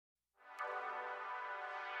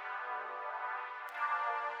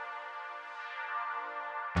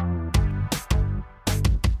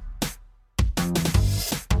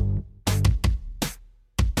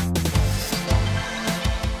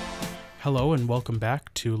Hello and welcome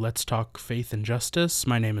back to Let's Talk Faith and Justice.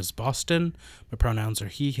 My name is Boston. My pronouns are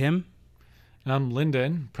he, him. And I'm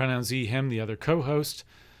Lyndon, pronouns he, him, the other co-host.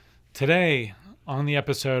 Today on the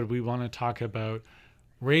episode, we want to talk about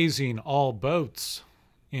raising all boats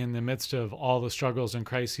in the midst of all the struggles and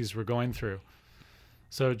crises we're going through.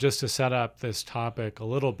 So just to set up this topic a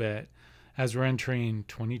little bit, as we're entering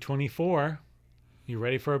 2024, you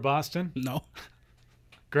ready for it, Boston? No.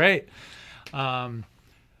 Great.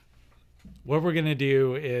 What we're going to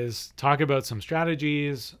do is talk about some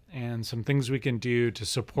strategies and some things we can do to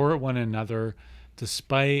support one another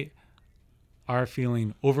despite our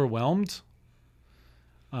feeling overwhelmed.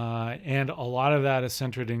 And a lot of that is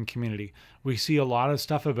centered in community. We see a lot of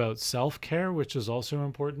stuff about self-care, which is also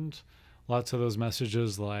important. Lots of those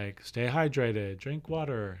messages like stay hydrated, drink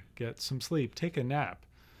water, get some sleep, take a nap,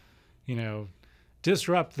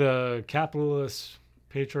 disrupt the capitalist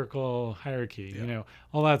patriarchal hierarchy,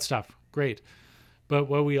 all that stuff. Great. But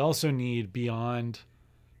what we also need beyond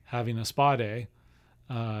having a spa day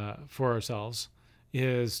for ourselves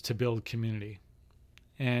is to build community.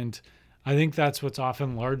 And I think that's what's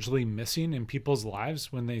often largely missing in people's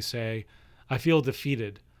lives when they say, I feel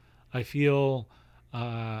defeated. I feel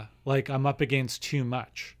like I'm up against too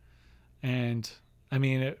much. And I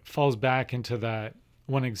mean, it falls back into that.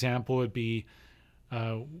 One example would be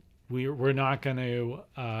we're not going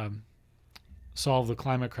to solve the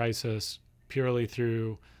climate crisis purely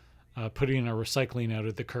through putting our recycling out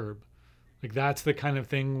at the curb. Like that's the kind of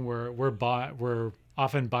thing where we're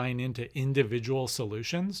often buying into individual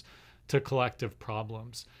solutions to collective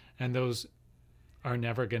problems, and those are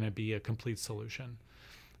never going to be a complete solution.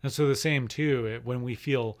 And so the same too, when we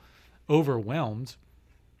feel overwhelmed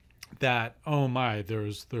that, oh my,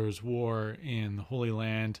 there's war in the Holy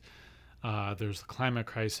Land, there's the climate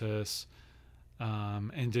crisis,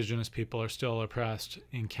 Indigenous people are still oppressed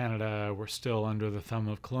in Canada. We're still under the thumb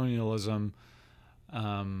of colonialism.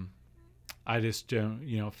 I just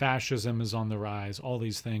don't, fascism is on the rise, all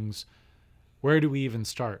these things. Where do we even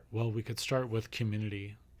start? Well, we could start with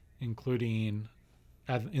community, including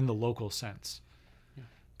in the local sense. Yeah.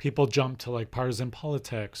 People jump to like partisan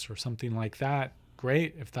politics or something like that.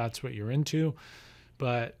 Great, if that's what you're into.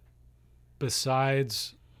 But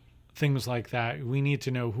besides things like that, we need to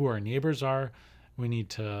know who our neighbors are. We need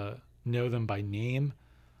to know them by name.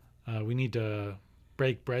 We need to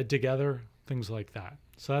break bread together, things like that.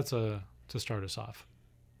 So that's to start us off.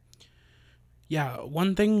 Yeah,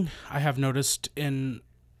 one thing I have noticed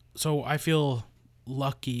so I feel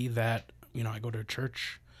lucky that, I go to a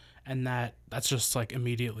church and that's just like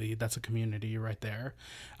immediately, that's a community right there.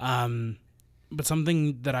 But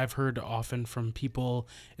something that I've heard often from people,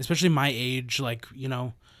 especially my age, like,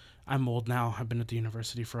 I'm old now. I've been at the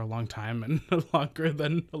university for a long time and longer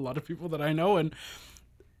than a lot of people that I know. And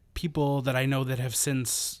people that I know that have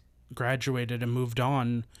since graduated and moved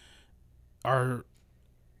on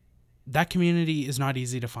that community is not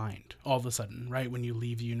easy to find all of a sudden, right? When you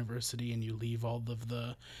leave university and you leave all of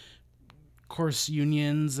the course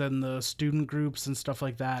unions and the student groups and stuff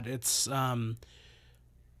like that, it's,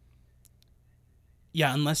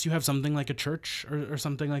 unless you have something like a church or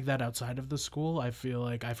something like that outside of the school, I feel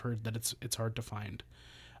like I've heard that it's hard to find.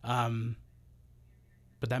 But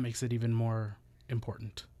that makes it even more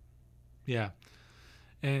important. Yeah.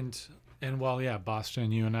 And while,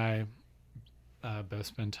 Boston, you and I both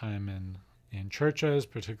spend time in churches,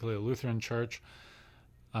 particularly a Lutheran church.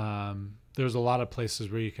 There's a lot of places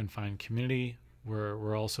where you can find community.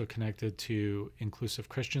 We're also connected to inclusive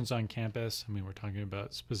Christians on campus. I mean, we're talking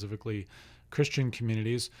about specifically Christian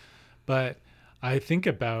communities, but I think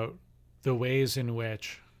about the ways in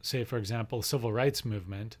which, say, for example, the civil rights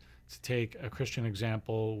movement, to take a Christian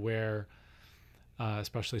example where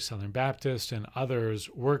especially Southern Baptist and others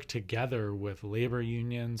work together with labor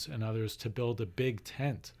unions and others to build a big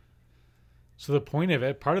tent. So the point of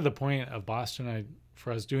it, part of the point of Boston,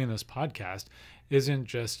 for us doing this podcast, isn't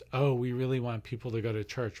just, we really want people to go to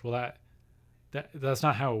church. Well, that's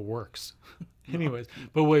not how it works. Anyways,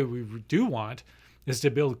 but what we do want is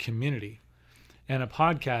to build community. And a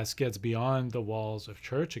podcast gets beyond the walls of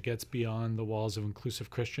church. It gets beyond the walls of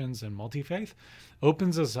inclusive Christians and multi-faith,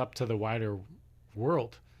 opens us up to the wider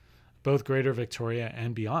world, both Greater Victoria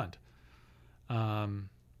and beyond.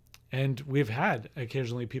 And we've had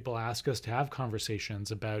occasionally people ask us to have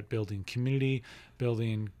conversations about building community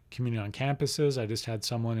on campuses. I just had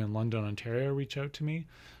someone in London, Ontario reach out to me.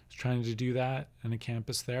 I was trying to do that on a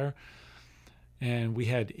campus there. And we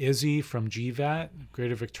had Izzy from GVAT,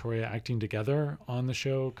 Greater Victoria Acting Together, on the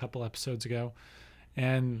show a couple episodes ago.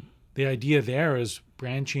 And the idea there is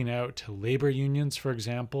branching out to labor unions, for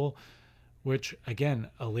example, which again,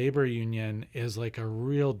 a labor union is like a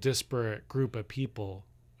real disparate group of people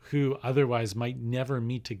who otherwise might never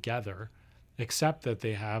meet together, except that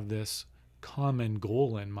they have this common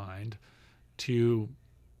goal in mind to,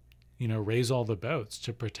 raise all the boats,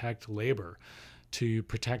 to protect labor, to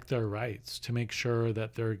protect their rights, to make sure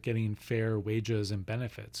that they're getting fair wages and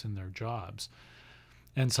benefits in their jobs.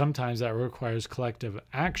 And sometimes that requires collective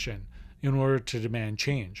action in order to demand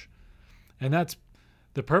change. And that's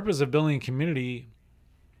the purpose of building community,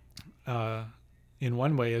 in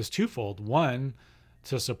one way, is twofold. One,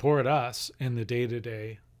 to support us in the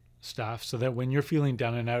day-to-day stuff, so that when you're feeling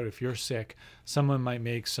down and out, if you're sick, someone might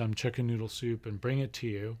make some chicken noodle soup and bring it to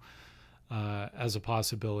you, as a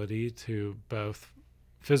possibility to both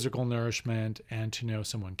physical nourishment and to know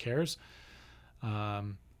someone cares.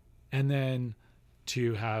 And then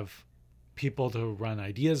to have people to run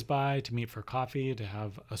ideas by, to meet for coffee, to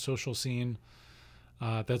have a social scene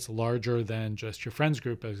that's larger than just your friends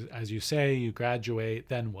group. As you say, you graduate,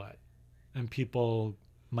 then what? And people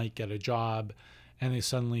might get a job and they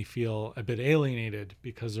suddenly feel a bit alienated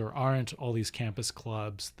because there aren't all these campus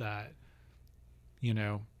clubs that,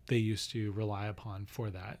 they used to rely upon for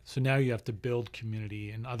that. So now you have to build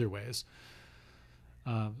community in other ways.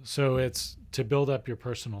 So it's to build up your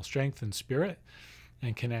personal strength and spirit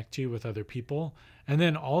and connect you with other people. And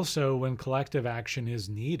then also when collective action is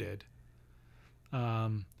needed,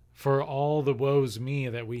 for all the woes me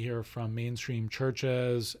that we hear from mainstream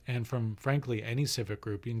churches and from, frankly, any civic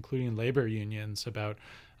group, including labor unions, about,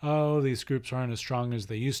 these groups aren't as strong as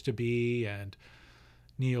they used to be, and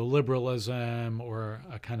neoliberalism or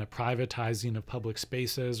a kind of privatizing of public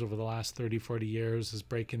spaces over the last 30, 40 years is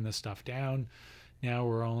breaking this stuff down. Now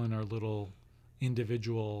we're all in our little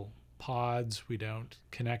individual pods. We don't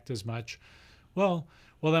connect as much. Well,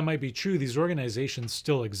 that might be true. These organizations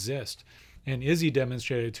still exist. And Izzy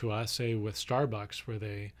demonstrated to us, say, with Starbucks, where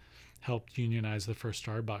they helped unionize the first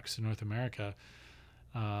Starbucks in North America,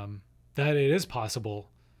 that it is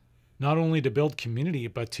possible not only to build community,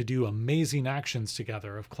 but to do amazing actions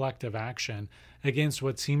together of collective action against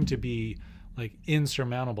what seem to be like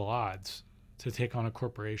insurmountable odds to take on a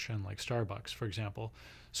corporation like Starbucks, for example.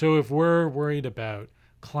 So if we're worried about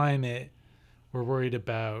climate, we're worried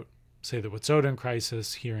about, say, the Wet'suwet'en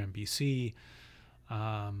crisis here in BC,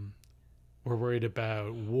 we're worried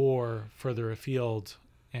about war further afield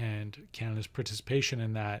and Canada's participation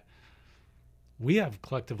in that, we have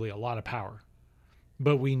collectively a lot of power.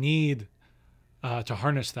 But we need to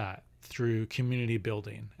harness that through community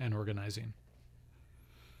building and organizing.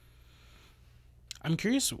 I'm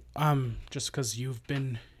curious, just because you've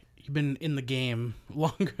been in the game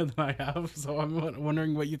longer than I have, so I'm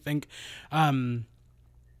wondering what you think. How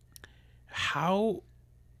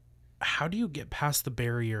do you get past the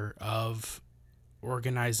barrier of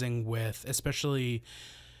organizing with, especially,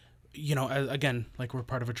 again, like we're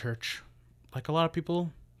part of a church, like a lot of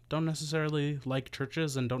people don't necessarily like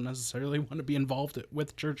churches and don't necessarily want to be involved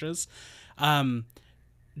with churches. Do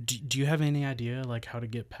you have any idea like how to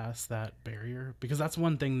get past that barrier? Because that's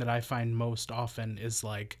one thing that I find most often is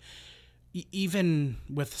like, even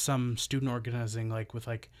with some student organizing, like with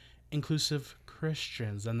like inclusive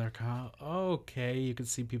Christians, and they're kind of, okay, you can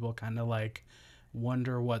see people kind of like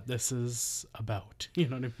wonder what this is about. You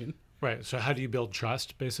know what I mean? Right. So how do you build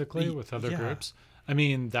trust basically with other groups? I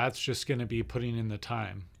mean, that's just going to be putting in the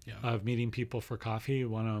time of meeting people for coffee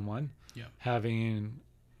one-on-one, having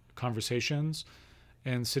conversations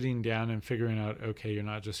and sitting down and figuring out, okay, you're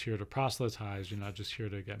not just here to proselytize. You're not just here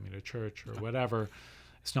to get me to church or whatever.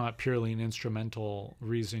 It's not purely an instrumental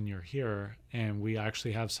reason you're here. And we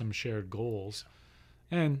actually have some shared goals.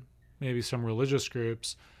 And maybe some religious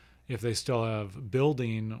groups, if they still have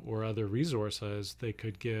building or other resources, they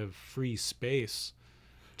could give free space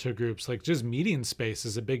to groups. Like just meeting space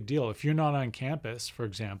is a big deal. If you're not on campus, for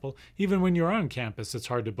example, even when you're on campus, it's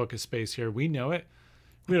hard to book a space here. We know it.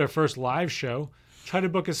 We had our first live show. Try to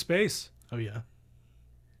book a space. Oh, yeah.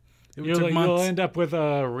 You'll end up with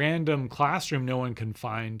a random classroom no one can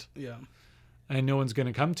find. Yeah. And no one's going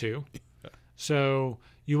to come to. So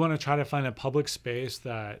you want to try to find a public space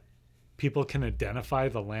that people can identify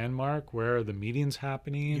the landmark, where the meeting's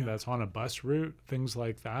happening, that's on a bus route, things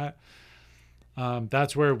like that.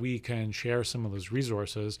 That's where we can share some of those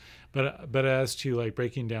resources. But as to like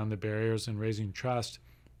breaking down the barriers and raising trust,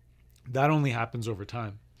 that only happens over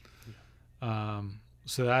time.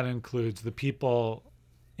 So that includes the people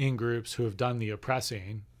in groups who have done the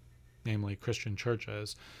oppressing, namely Christian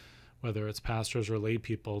churches, whether it's pastors or lay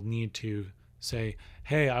people, need to say,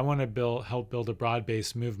 hey, I want to help build a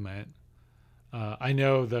broad-based movement. I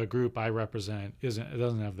know the group I represent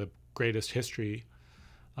doesn't have the greatest history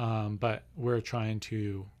But we're trying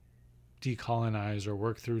to decolonize or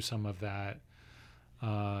work through some of that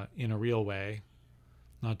in a real way,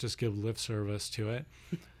 not just give lip service to it.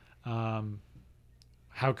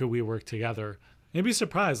 How could we work together? You'd be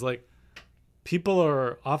surprised, like, people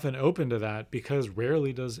are often open to that because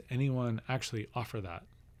rarely does anyone actually offer that.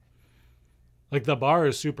 Like, the bar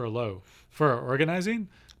is super low for organizing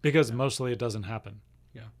because mostly it doesn't happen.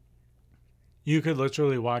 Yeah. You could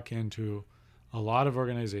literally walk into a lot of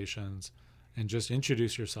organizations and just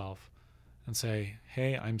introduce yourself and say,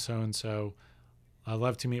 hey, I'm so-and-so. I'd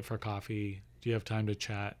love to meet for coffee. Do you have time to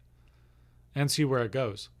chat? And see where it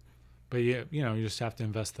goes. But you just have to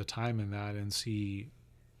invest the time in that and see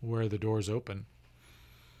where the doors open.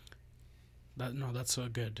 That's so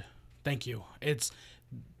good. Thank you.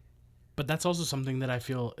 But that's also something that I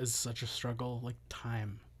feel is such a struggle, like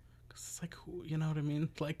time. Because it's like, you know what I mean?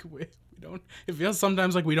 Like, we don't, it feels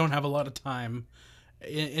sometimes like we don't have a lot of time.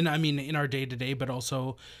 In our day to day, but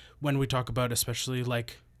also when we talk about, especially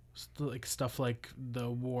like stuff like the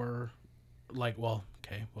war, like,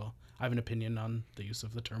 I have an opinion on the use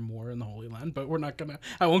of the term war in the Holy Land, but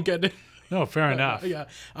I won't get it. No, fair enough. Yeah.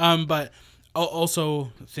 But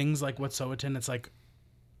also things like Wet'suwet'en, it's like,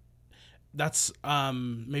 that's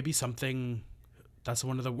maybe something, that's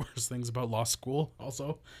one of the worst things about law school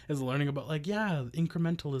also, is learning about, like,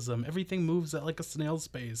 incrementalism. Everything moves at like a snail's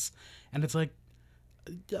pace. And it's like,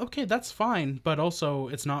 okay, that's fine, but also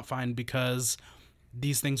it's not fine because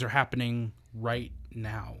these things are happening right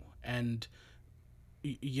now. And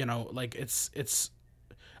like,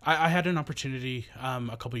 I had an opportunity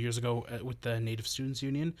a couple years ago with the Native Students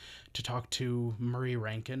Union to talk to Murray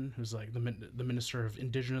Rankin, who's like the Minister of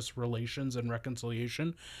Indigenous Relations and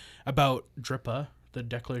Reconciliation, about DRIPA, the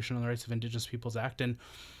Declaration on the Rights of Indigenous Peoples Act. And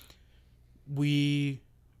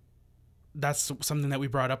that's something that we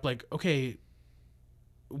brought up, like, okay,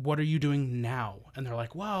 what are you doing now? And they're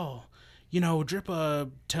like, well, DRIPA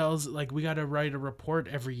tells, like, we got to write a report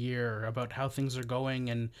every year about how things are going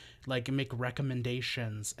and, like, make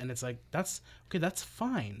recommendations. And it's like, that's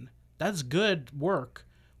fine. That's good work.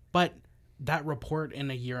 But that report in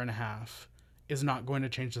a year and a half is not going to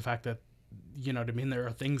change the fact that, you know what I mean? There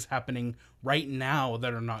are things happening right now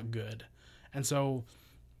that are not good. And so,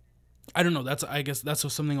 I don't know. I guess that's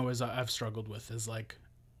something always I've struggled with, is like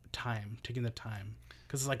taking the time.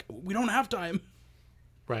 Because it's like, we don't have time.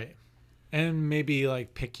 Right. And maybe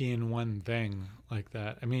like picking one thing like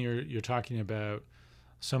that. I mean, you're talking about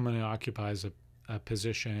someone who occupies a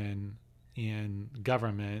position in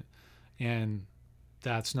government, and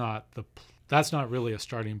that's not really a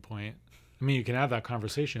starting point. I mean, you can have that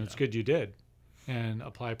conversation. It's good you did, and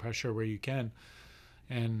apply pressure where you can,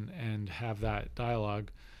 and have that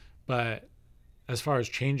dialogue. But as far as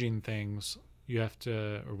changing things, we have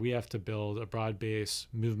to build a broad-based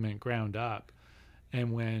movement ground up.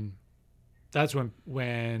 And when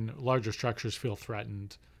larger structures feel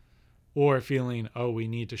threatened, or feeling, oh, we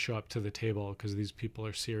need to show up to the table because these people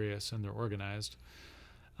are serious and they're organized.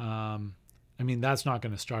 That's not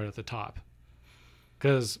going to start at the top,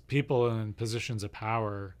 because people in positions of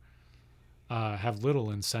power have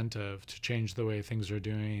little incentive to change the way things are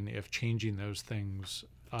doing if changing those things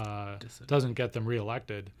doesn't get them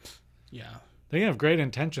reelected. Yeah. They have great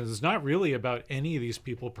intentions. It's not really about any of these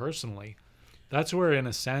people personally. That's where, in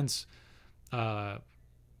a sense,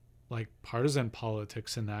 like partisan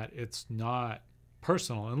politics, in that it's not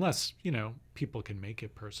personal, unless, people can make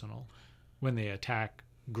it personal when they attack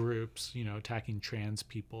groups, attacking trans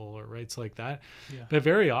people or rights like that. Yeah. But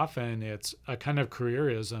very often it's a kind of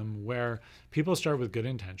careerism where people start with good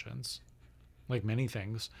intentions, like many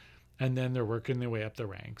things, and then they're working their way up the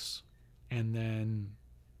ranks. And then,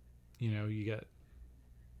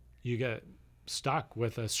 you get stuck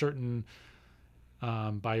with a certain,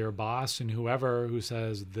 by your boss and whoever, who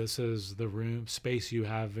says, this is the space you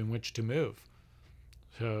have in which to move.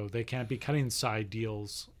 So they can't be cutting side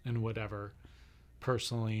deals and whatever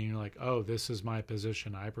personally. And you're like, oh, this is my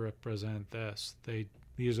position. I represent this.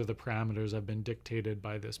 These are the parameters I've been dictated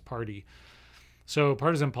by this party. So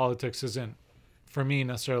partisan politics isn't, for me,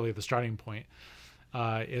 necessarily the starting point.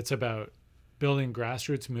 It's about building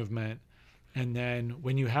grassroots movement. And then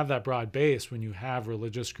when you have that broad base, when you have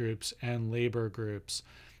religious groups and labor groups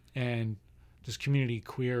and just community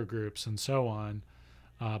queer groups and so on,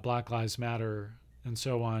 Black Lives Matter and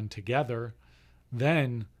so on together,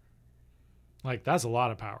 then like that's a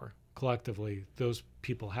lot of power collectively those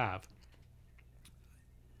people have.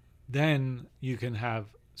 Then you can have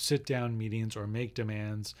sit down meetings or make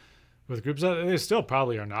demands with groups that they still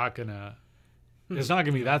probably are not going to, it's not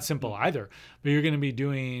going to be that simple either, but you're going to be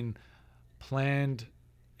doing planned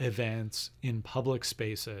events in public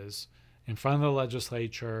spaces, in front of the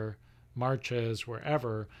legislature, marches,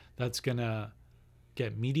 wherever, that's going to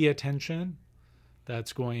get media attention,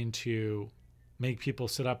 that's going to make people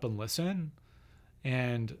sit up and listen.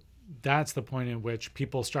 And that's the point in which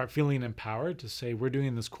people start feeling empowered to say, we're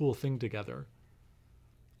doing this cool thing together.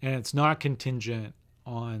 And it's not contingent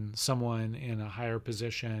on someone in a higher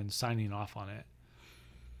position signing off on it.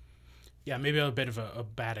 Yeah, maybe a bit of a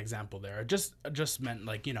bad example there. I just meant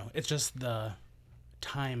like, it's just the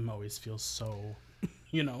time always feels so,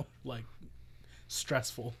 like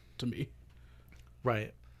stressful to me.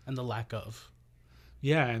 Right. And the lack of.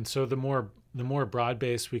 Yeah, and so the more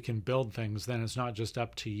broad-based we can build things, then it's not just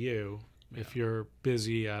up to you. Yeah. If you're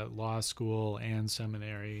busy at law school and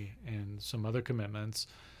seminary and some other commitments,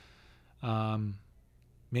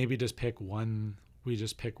 maybe just pick one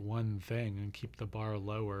thing and keep the bar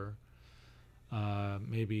lower.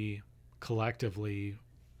 Maybe collectively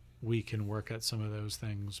we can work at some of those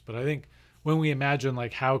things. But I think when we imagine,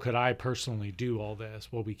 like, how could I personally do all this?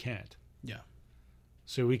 Well, we can't. Yeah.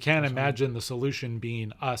 So we can't imagine the solution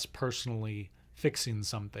being us personally fixing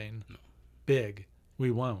something big.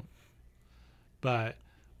 We won't. But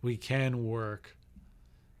we can work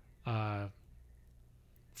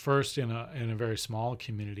first in a very small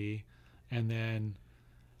community, and then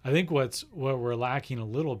I think what we're lacking a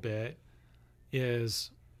little bit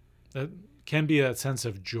is that can be that sense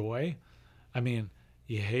of joy. I mean,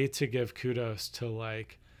 you hate to give kudos to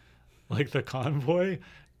like the convoy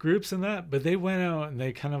groups and that, but they went out and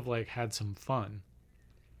they kind of like had some fun.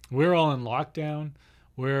 We're all in lockdown.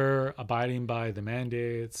 We're abiding by the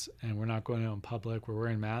mandates and we're not going out in public. We're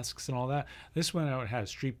wearing masks and all that. This went out and had a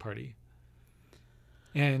street party.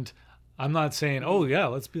 And I'm not saying, oh yeah,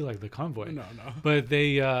 let's be like the convoy. No. But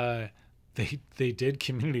they did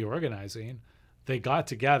community organizing. They got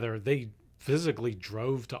together. They physically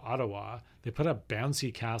drove to Ottawa. They put up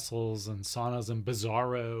bouncy castles and saunas and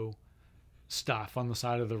bizarro stuff on the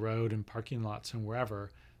side of the road and parking lots and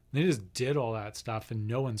wherever. They just did all that stuff and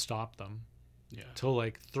no one stopped them. Yeah. Till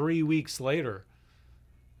like 3 weeks later,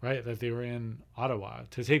 right, that they were in Ottawa.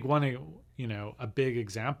 To take one, a big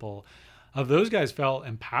example of those guys felt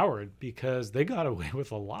empowered because they got away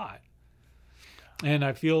with a lot. And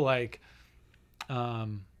I feel like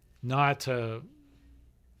not to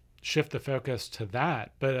shift the focus to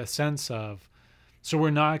that, but a sense of, so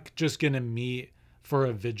we're not just going to meet for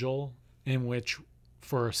a vigil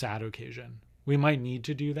for a sad occasion. We might need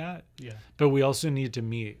to do that. Yeah. But we also need to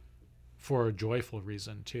meet for a joyful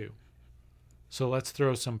reason too. So let's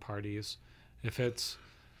throw some parties. If it's,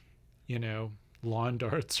 lawn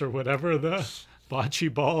darts or whatever, the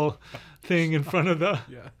bocce ball thing in front of the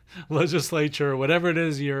legislature, whatever it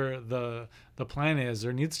is the plan is,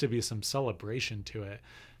 there needs to be some celebration to it,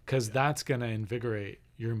 because that's going to invigorate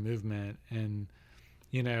your movement. And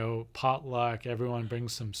potluck, everyone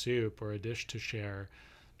brings some soup or a dish to share,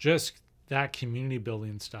 just that community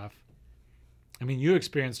building stuff. I mean, you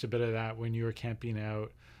experienced a bit of that when you were camping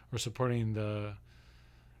out or supporting the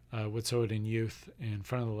Wet'suwet'en youth in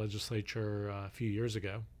front of the legislature a few years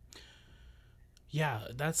ago. Yeah,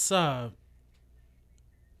 that's there's a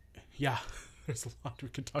lot we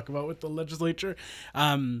could talk about with the legislature.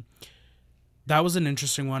 That was an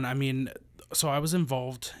interesting one. I mean, so I was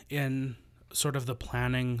involved in sort of the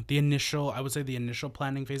initial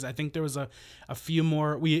planning phase. I think there was a few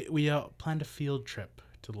more. We planned a field trip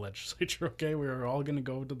to the legislature. Okay, we were all gonna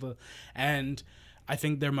go to and I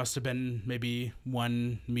think there must have been maybe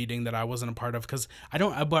one meeting that I wasn't a part of, because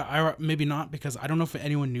maybe not, because I don't know if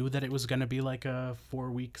anyone knew that it was gonna be like a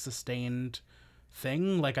 4-week sustained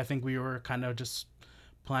thing. Like, I think we were kind of just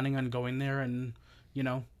planning on going there and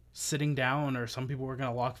sitting down, or some people were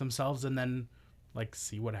gonna lock themselves and then like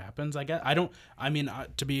see what happens. I guess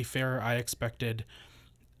to be fair, I expected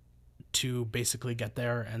to basically get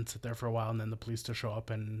there and sit there for a while and then the police to show up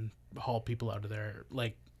and haul people out of there,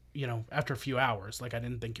 like, after a few hours. Like, I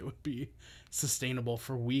didn't think it would be sustainable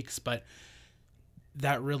for weeks, but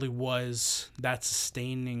that really was, that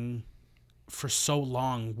sustaining for so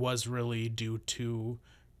long was really due to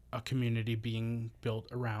a community being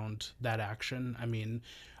built around that action. I mean,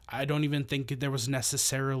 I don't even think there was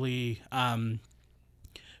necessarily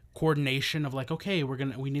coordination of like, okay,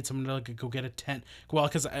 we need someone to like go get a tent. Well,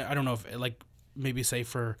 because I don't know if, like, maybe say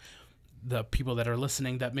for the people that are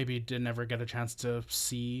listening that maybe didn't ever get a chance to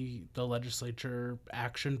see the legislature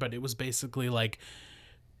action, but it was basically like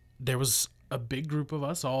there was a big group of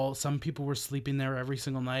us all. Some people were sleeping there every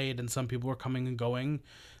single night and some people were coming and going.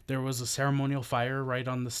 There was a ceremonial fire right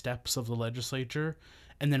on the steps of the legislature,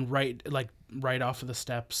 and then right off of the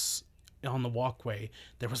steps on the walkway,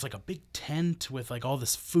 there was like a big tent with like all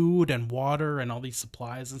this food and water and all these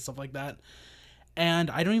supplies and stuff like that. And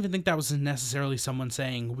I don't even think that was necessarily someone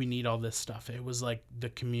saying we need all this stuff. It was like the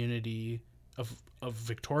community of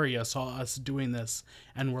Victoria saw us doing this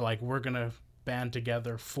and we're like, we're gonna band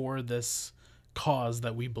together for this cause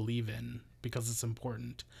that we believe in because it's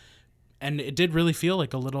important. And it did really feel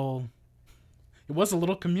like it was a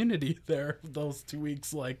little community there those 2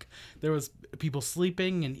 weeks. Like there was people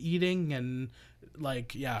sleeping and eating and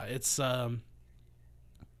like, yeah, it's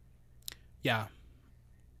yeah.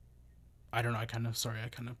 I don't know. I kind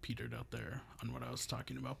of petered out there on what I was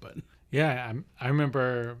talking about, but Yeah, I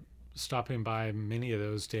remember stopping by many of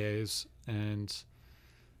those days, and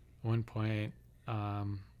at one point, I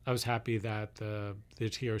was happy that the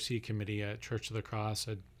TRC committee at Church of the Cross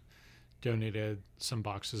had donated some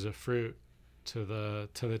boxes of fruit to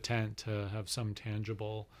the tent to have some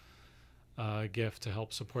tangible gift to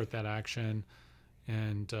help support that action.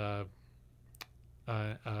 And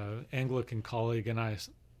Anglican colleague and I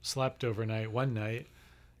slept overnight one night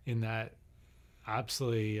in that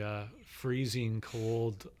absolutely freezing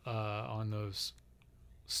cold on those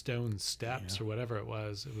stone steps or whatever it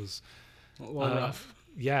was. It was a little rough.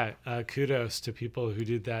 Yeah, kudos to people who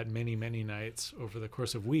did that many, many nights over the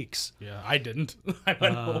course of weeks. Yeah, I didn't. I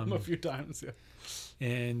went home a few times. Yeah.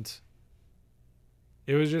 And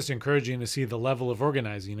it was just encouraging to see the level of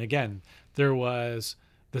organizing. Again, there was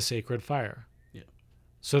the sacred fire. Yeah.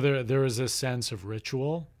 So there was a sense of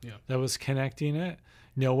ritual that was connecting it.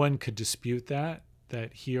 No one could dispute that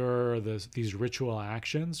here are these ritual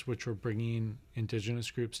actions which were bringing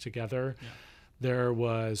Indigenous groups together. Yeah. There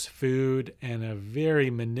was food and a very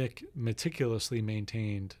meticulously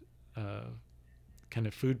maintained kind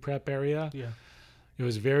of food prep area. Yeah. It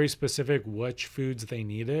was very specific which foods they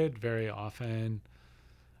needed. Very often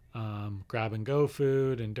grab and go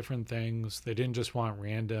food and different things. They didn't just want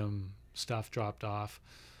random stuff dropped off.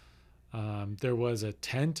 There was a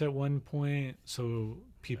tent at one point, so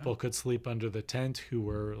people could sleep under the tent who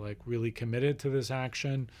were like really committed to this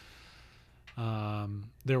action.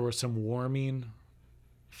 There were some warming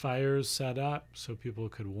fires set up so people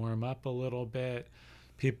could warm up a little bit.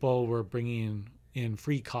 People were bringing in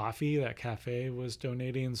free coffee that cafe was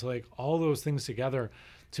donating. So like all those things together,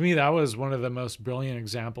 to me, that was one of the most brilliant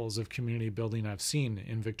examples of community building I've seen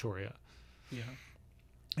in Victoria. Yeah.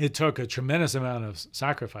 It took a tremendous amount of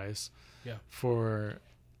sacrifice for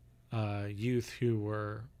youth who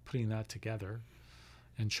were putting that together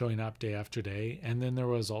and showing up day after day. And then there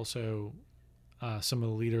was also some of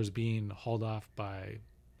the leaders being hauled off by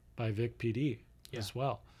Vic PD as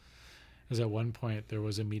well. As at one point there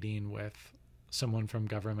was a meeting with someone from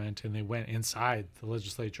government and they went inside the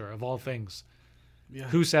legislature, of all things. Yeah.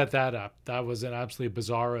 Who set that up? That was an absolutely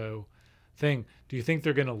bizarro thing. Do you think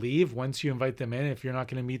they're going to leave once you invite them in if you're not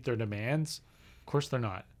going to meet their demands? Of course they're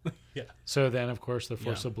not. Yeah. So then, of course, they're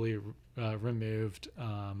forcibly removed,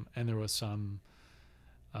 and there was some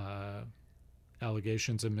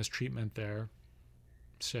allegations of mistreatment there.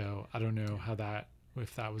 So I don't know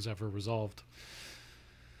if that was ever resolved.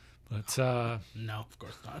 But no, of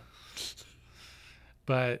course not.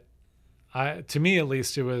 But to me, at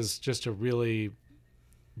least, it was just a really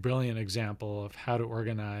brilliant example of how to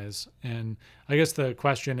organize. And I guess the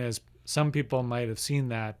question is, some people might have seen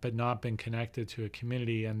that but not been connected to a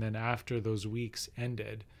community, and then after those weeks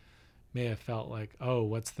ended may have felt like, oh,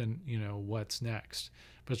 what's next?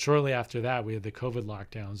 But shortly after that we had the COVID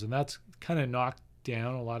lockdowns, and that's kind of knocked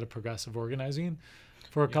down a lot of progressive organizing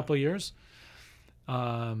for a couple of years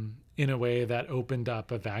in a way that opened up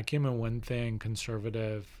a vacuum. And one thing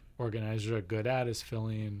conservative organizers are good at is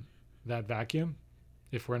filling that vacuum.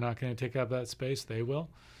 If we're not going to take up that space, they will.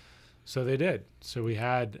 So they did. So we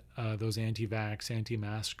had those anti-vax,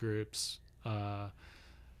 anti-mask groups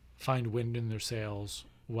find wind in their sails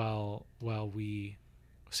while we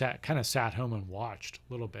sat home and watched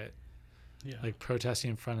a little bit, like protesting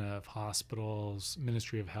in front of hospitals,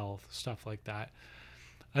 Ministry of Health, stuff like that.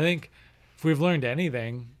 I think if we've learned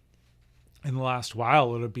anything in the last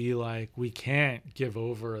while, it'll be like we can't give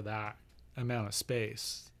over that amount of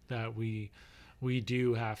space, that we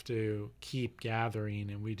do have to keep gathering,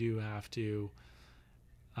 and we do have to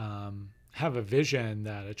have a vision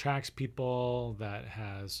that attracts people, that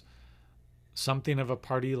has something of a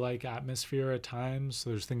party-like atmosphere at times. So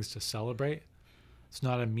there's things to celebrate. It's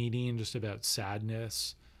not a meeting just about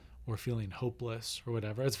sadness or feeling hopeless or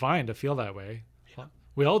whatever. It's fine to feel that way. Yeah.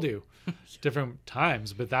 We all do, different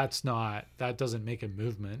times, but that doesn't make a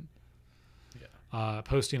movement. Yeah.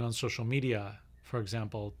 Posting on social media, for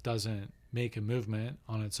example, doesn't make a movement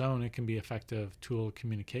on its own. It can be effective tool of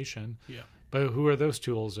communication, But who are those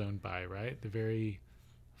tools owned by, right? The very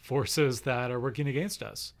forces that are working against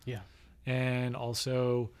us. Yeah. And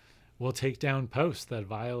also will take down posts that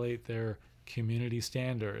violate their community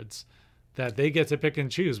standards, that they get to pick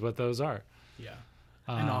and choose what those are. Yeah.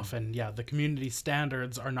 And often, the community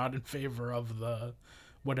standards are not in favor of the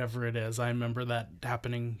whatever it is. I remember that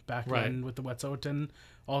happening back then with the Wet'suwet'en.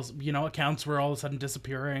 Also, accounts were all of a sudden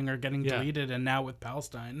disappearing or getting deleted, and now with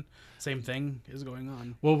Palestine, same thing is going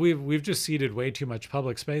on. Well, we've just ceded way too much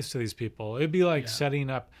public space to these people. It'd be like setting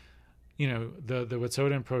up, the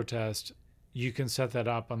Wet'suwet'en protest. You can set that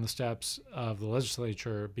up on the steps of the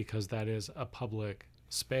legislature because that is a public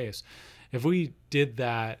space. If we did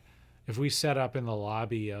that, if we set up in the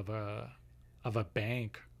lobby of a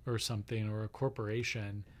bank or something, or a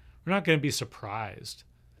corporation, we're not going to be surprised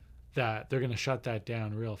that they're going to shut that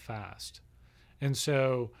down real fast. And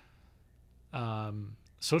so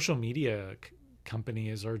social media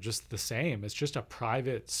companies are just the same. It's just a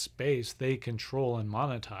private space they control and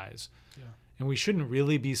monetize. Yeah. And we shouldn't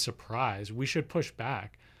really be surprised. We should push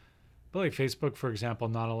back. But like Facebook, for example,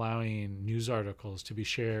 not allowing news articles to be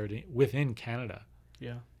shared within Canada.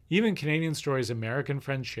 Yeah. Even Canadian stories American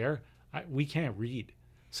friends share, we can't read.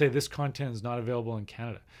 Say this content is not available in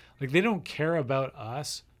Canada. Like, they don't care about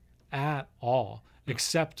us at all,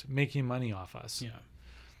 except making money off us. Yeah.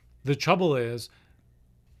 The trouble is,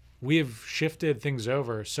 we have shifted things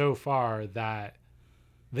over so far that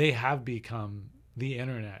they have become the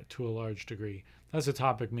internet to a large degree. That's a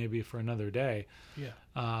topic maybe for another day.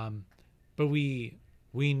 Yeah. But we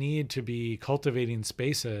need to be cultivating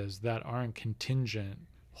spaces that aren't contingent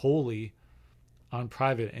wholly on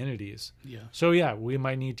private entities. Yeah. So we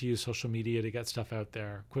might need to use social media to get stuff out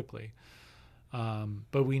there quickly.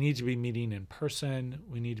 But we need to be meeting in person.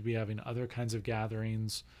 We need to be having other kinds of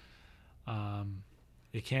gatherings.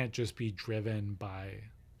 It can't just be driven by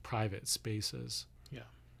private spaces. Yeah.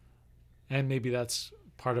 And maybe that's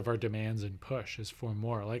part of our demands and push is for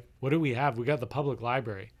more. Like, what do we have? We got the public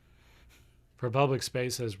library for public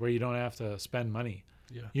spaces where you don't have to spend money.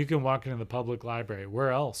 Yeah. You can walk into the public library.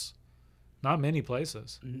 Where else? Not many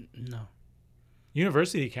places. No.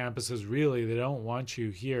 University campuses, really, they don't want you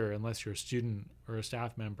here unless you're a student or a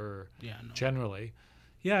staff member. Yeah. No. Generally,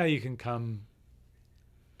 you can come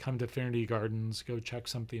to Affinity Gardens, go check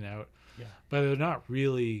something out. Yeah. But they're not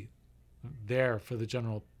really there for the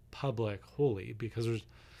general public wholly, because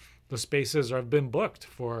the spaces have been booked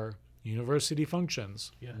for university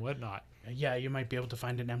functions and whatnot. Yeah, you might be able to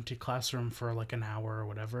find an empty classroom for like an hour or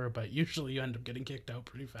whatever, but usually you end up getting kicked out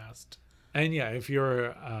pretty fast. And if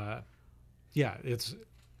you're, it's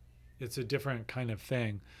a different kind of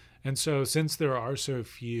thing. And so since there are so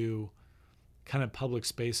few kind of public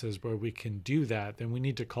spaces where we can do that, then we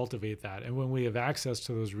need to cultivate that. And when we have access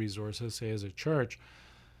to those resources, say as a church,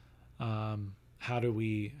 how do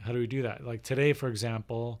we do that? Like today, for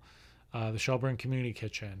example, the Shelburne Community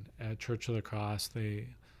Kitchen at Church of the Cross, they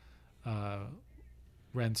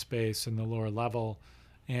rent space in the lower level,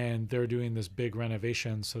 and they're doing this big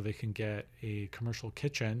renovation so they can get a commercial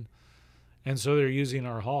kitchen. And so they're using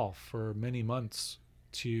our hall for many months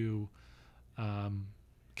to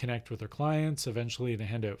connect with their clients, eventually to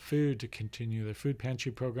hand out food, to continue their food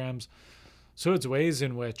pantry programs. So it's ways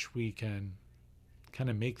in which we can kind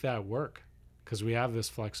of make that work, because we have this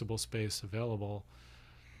flexible space available,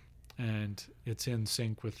 and it's in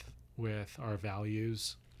sync with our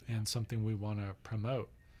values and something we want to promote.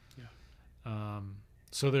 Yeah.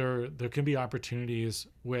 So there can be opportunities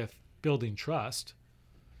with building trust,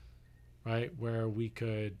 right, where we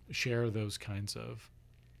could share those kinds of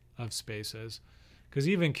spaces. Because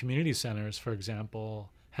even community centers, for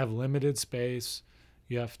example, have limited space.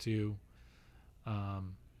 You have to,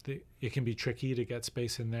 it can be tricky to get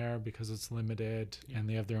space in there because it's limited, and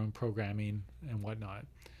they have their own programming and whatnot.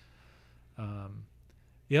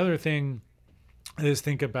 The other thing is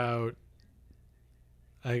think about,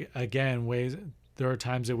 again, ways. There are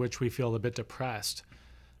times at which we feel a bit depressed,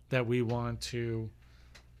 that we want to,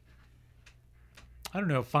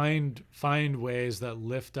 find ways that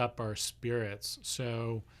lift up our spirits.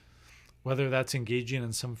 So whether that's engaging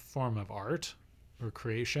in some form of art or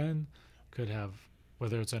creation, could have,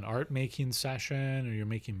 whether it's an art making session or you're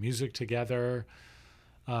making music together,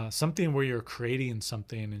 something where you're creating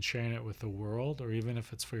something and sharing it with the world, or even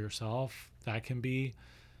if it's for yourself, that can be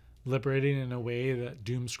liberating in a way that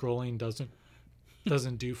doom scrolling doesn't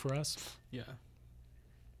do for us. Yeah.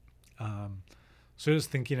 So just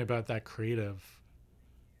thinking about that creative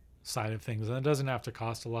side of things, and it doesn't have to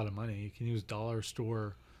cost a lot of money. You can use dollar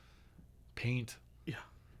store paint. Yeah.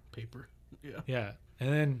 Paper. Yeah. Yeah.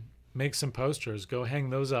 And then make some posters. Go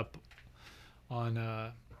hang those up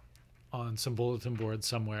on on some bulletin boards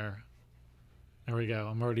somewhere. There we go.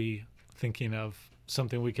 I'm already thinking of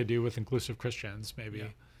something we could do with Inclusive Christians. Maybe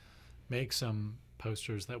make some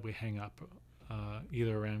posters that we hang up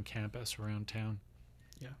either around campus or around town.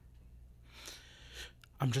 Yeah.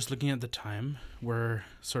 I'm just looking at the time. We're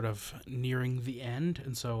sort of nearing the end,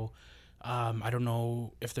 and so I don't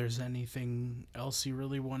know if there's anything else you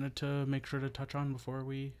really wanted to make sure to touch on before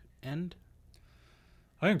we end.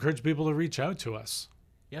 I encourage people to reach out to us.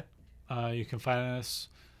 Yeah. You can find us.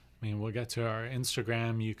 I mean, we'll get to our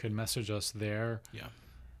Instagram. You can message us there. Yeah.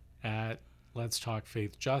 At Let's Talk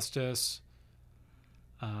Faith Justice.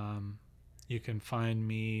 You can find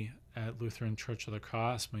me at Lutheran Church of the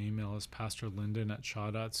Cross. My email is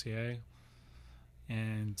pastorlinden@shaw.ca.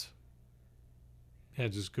 And yeah,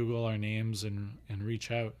 just Google our names and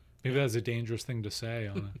reach out. Maybe that's a dangerous thing to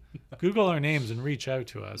say. Google our names and reach out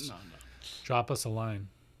to us. No. Drop us a line.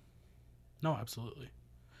 No, absolutely.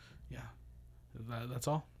 Yeah. That's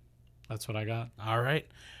all. That's what I got. All right.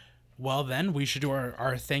 Well, then we should do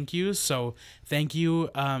our thank yous. So thank you.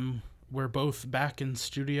 We're both back in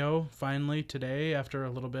studio finally today after a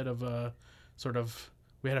little bit of a sort of,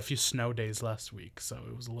 we had a few snow days last week, so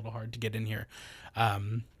it was a little hard to get in here.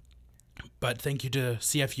 But thank you to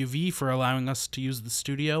CFUV for allowing us to use the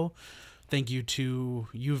studio. Thank you to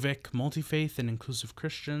UVic Multifaith and Inclusive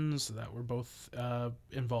Christians that were both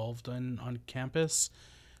involved on campus.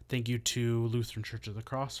 Thank you to Lutheran Church of the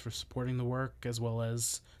Cross for supporting the work, as well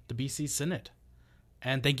as the BC Synod.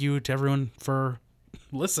 And thank you to everyone for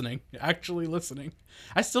actually listening.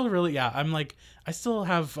 I still really, I still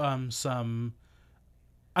have I'm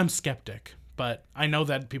skeptic, but I know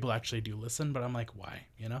that people actually do listen, but I'm like, why?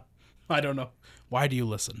 I don't know. Why do you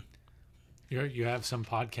listen? You have some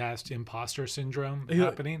podcast imposter syndrome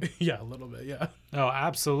happening? Yeah, a little bit, yeah. No,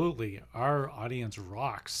 absolutely. Our audience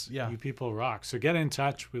rocks. Yeah. You people rock. So get in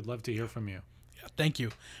touch. We'd love to hear from you. Yeah, thank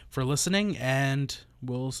you for listening, and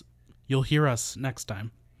you'll hear us next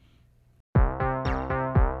time.